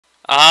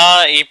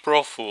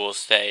April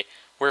Fool's Day,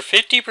 where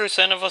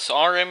 50% of us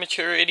are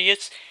immature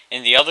idiots,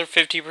 and the other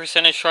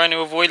 50% is trying to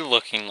avoid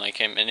looking like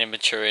an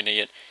immature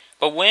idiot.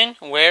 But when,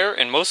 where,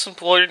 and most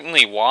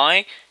importantly,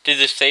 why did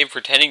this day of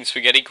pretending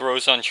spaghetti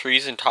grows on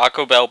trees and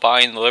Taco Bell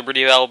buying the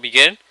Liberty Bell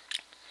begin?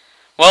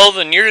 Well,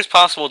 the nearest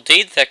possible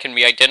date that can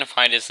be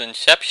identified as the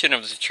inception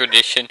of the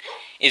tradition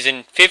is in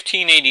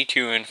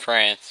 1582 in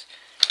France.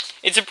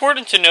 It's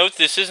important to note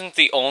this isn't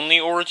the only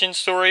origin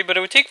story, but it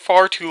would take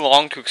far too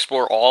long to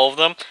explore all of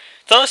them.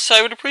 Thus,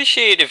 I would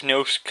appreciate if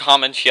no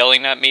comments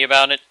yelling at me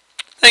about it.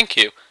 Thank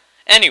you.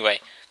 Anyway,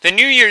 the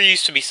New Year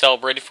used to be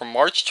celebrated from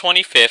March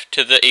 25th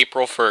to the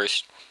April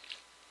 1st.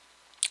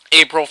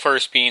 April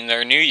 1st being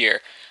their New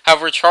Year.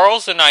 However,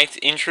 Charles IX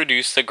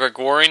introduced the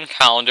Gregorian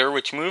calendar,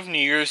 which moved New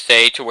Year's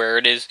Day to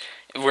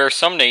where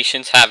some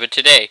nations have it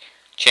today,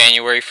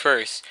 January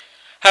 1st.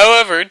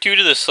 However, due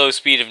to the slow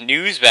speed of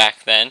news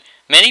back then,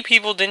 many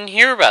people didn't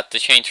hear about the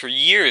change for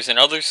years, and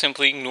others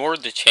simply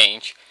ignored the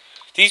change.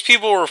 These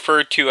people were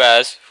referred to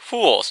as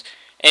fools,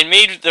 and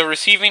made the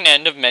receiving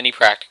end of many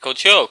practical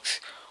jokes.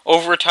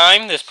 Over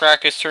time, this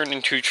practice turned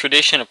into a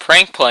tradition of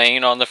prank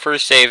playing on the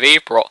first day of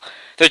April.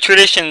 The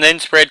tradition then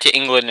spread to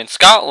England and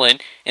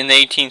Scotland in the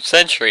 18th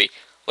century.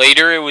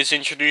 Later, it was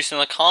introduced in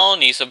the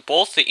colonies of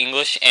both the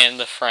English and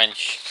the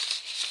French.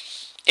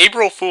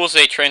 April Fool's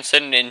Day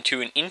transcended into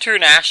an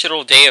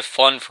international day of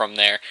fun from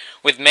there,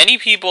 with many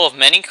people of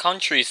many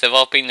countries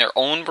developing their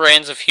own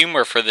brands of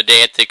humor for the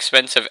day at the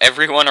expense of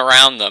everyone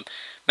around them.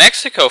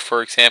 Mexico,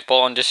 for example,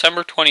 on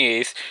December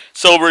 28th,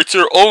 celebrates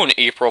their own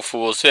April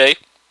Fool's Day.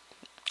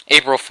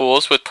 April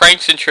Fools with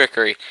pranks and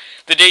trickery.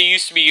 The day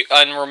used to be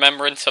in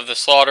remembrance of the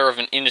slaughter of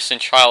an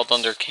innocent child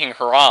under King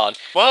Herod,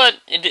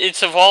 but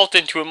it's evolved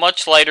into a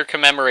much lighter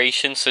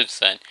commemoration since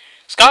then.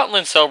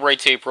 Scotland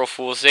celebrates April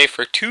Fool's Day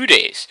for 2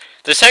 days.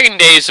 The second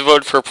day is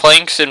devoted for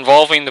pranks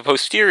involving the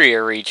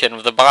posterior region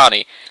of the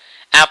body.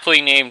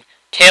 Aptly named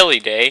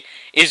Taily Day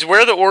is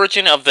where the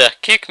origin of the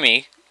kick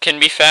me can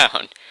be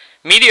found.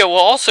 Media will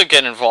also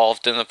get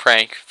involved in the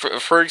prank.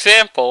 For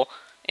example,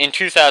 in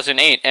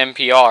 2008,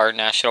 NPR,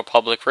 National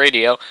Public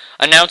Radio,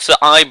 announced the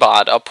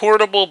iBot, a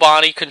portable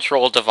body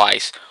control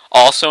device.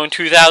 Also in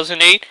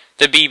 2008,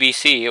 the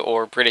BBC,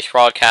 or British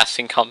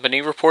Broadcasting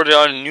Company, reported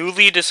on a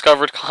newly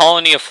discovered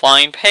colony of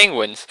flying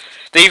penguins.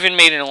 They even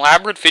made an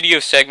elaborate video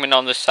segment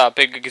on this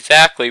topic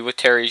exactly with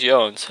Terry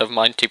Jones of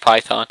Monty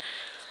Python.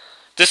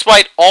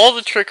 Despite all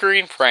the trickery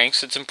and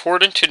pranks, it's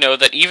important to know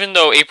that even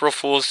though April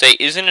Fool's Day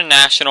isn't a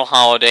national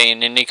holiday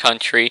in any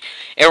country,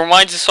 it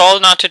reminds us all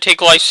not to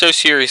take life so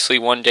seriously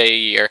one day a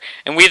year,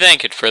 and we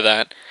thank it for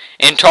that.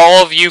 And to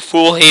all of you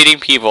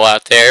fool-hating people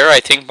out there, I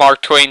think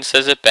Mark Twain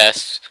says it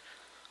best.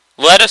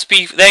 Let us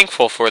be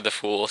thankful for the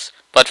fools,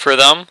 but for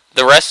them,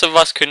 the rest of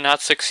us could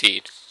not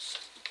succeed.